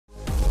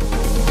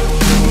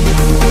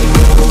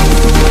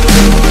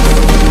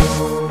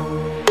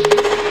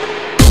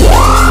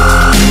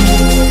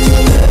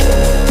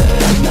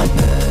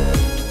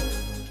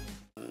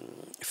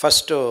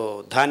First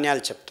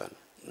ధాన్యాలు చెప్తాను.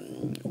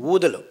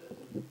 ఊదలు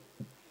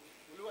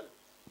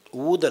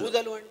ఊదలు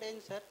ఊదలు అంటే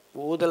ఏంటి సార్?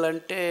 ఊదలు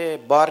అంటే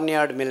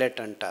బార్నియార్డ్ మిల్లెట్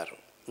అంటారు.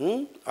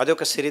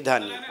 అదొక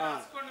సిరిధాన్యం.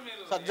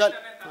 సజ్జలు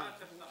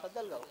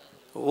సజ్జలు కావు,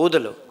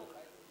 ఊదలు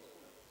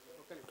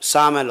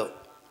సామెలు,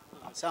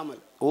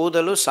 సామలు,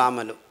 ఊదలు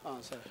సామెలు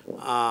సార్.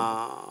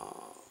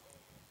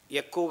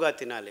 ఎక్కువగా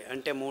తినాలి.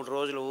 అంటే 3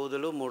 రోజులు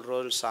ఊదలు, 3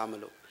 రోజులు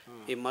సామెలు.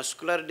 ఈ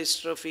మస్కులర్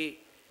డిస్ట్రోఫీ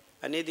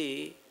అనేది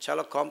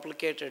చాలా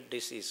కాంప్లికేటెడ్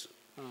డిసీజ్.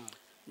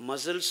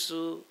 మజిల్స్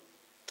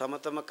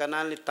తమ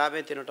కణాలని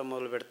తామే తినటం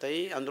మొదలు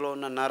పెడతాయి. అందులో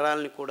ఉన్న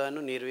నరాలని కూడాను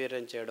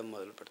నిర్వీర్యం చేయడం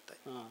మొదలు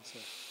పెడతాయి.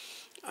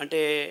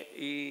 అంటే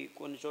ఈ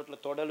కొన్ని చోట్ల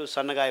తొడలు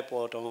సన్నగా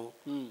అయిపోవటం,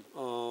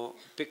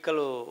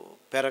 పిక్కలు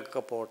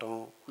పెరగకపోవటం,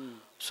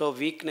 సో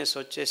వీక్నెస్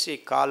వచ్చేసి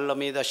కాళ్ళ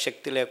మీద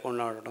శక్తి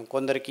లేకుండా ఉండడం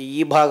కొందరికి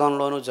ఈ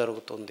భాగంలోనూ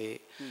జరుగుతుంది.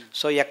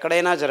 సో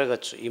ఎక్కడైనా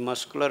జరగచ్చు ఈ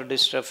మస్కులర్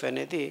డిస్ట్రోఫీ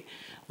అనేది.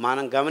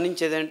 మనం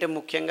గమనించేది అంటే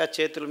ముఖ్యంగా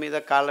చేతుల మీద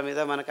కాళ్ళ మీద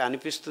మనకు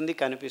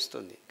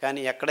కనిపిస్తుంది, కానీ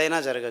ఎక్కడైనా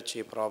జరగచ్చు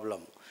ఈ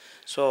ప్రాబ్లం.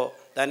 సో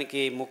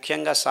దానికి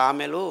ముఖ్యంగా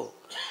సామెలు,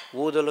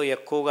 ఊదలు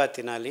ఎక్కువగా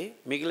తినాలి.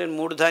 మిగిలిన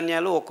 3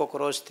 ధాన్యాలు ఒక్కొక్క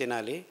రోజు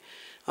తినాలి.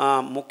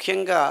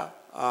 ముఖ్యంగా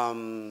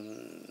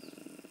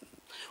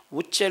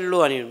ఉచ్చెళ్ళు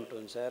అని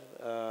ఉంటుంది సార్,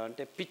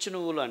 అంటే పిచ్చి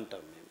నువ్వులు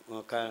అంటాం మేము.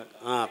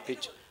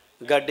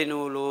 గడ్డి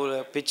నువ్వులు,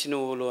 పిచ్చి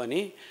నువ్వులు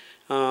అని.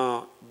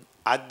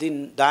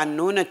 దాని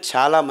నూనె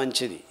చాలా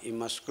మంచిది ఈ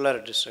మస్కులర్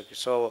డిస్ట్రోఫీ.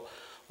 సో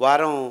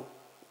వారం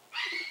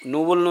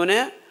నువ్వుల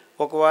నూనె,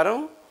 ఒక వారం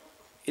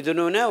ఇది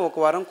నూనె, ఒక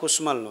వారం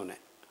కుసుమల నూనె,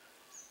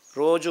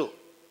 రోజు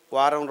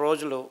వారం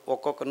రోజులు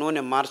ఒక్కొక్క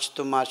నూనె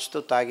మార్చుతూ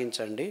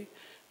తాగించండి.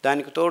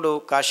 దానికి తోడు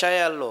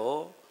కషాయాల్లో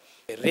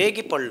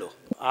రేగి పళ్ళు,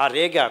 ఆ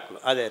రేగి ఆకులు,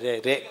 అదే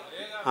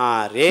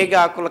రేగి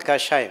ఆకుల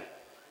కషాయం,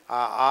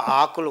 ఆ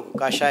ఆకులు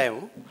కషాయం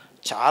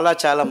చాలా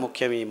చాలా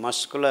ముఖ్యం ఈ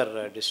మస్కులర్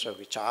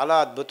డిస్ట్రోఫీ. చాలా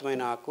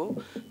అద్భుతమైన ఆకు.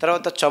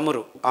 తర్వాత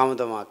చమురు,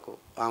 ఆముదమాకు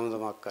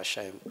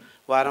కషాయం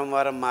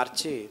వారం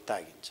మార్చి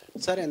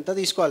తాగించండి. సార్ ఎంత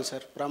తీసుకోవాలి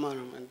సార్?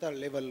 ప్రమాణం ఎంత?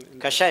 లెవెల్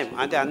కషాయం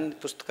అదే అన్ని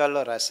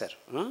పుస్తకాల్లో రాశారు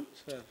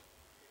సార్.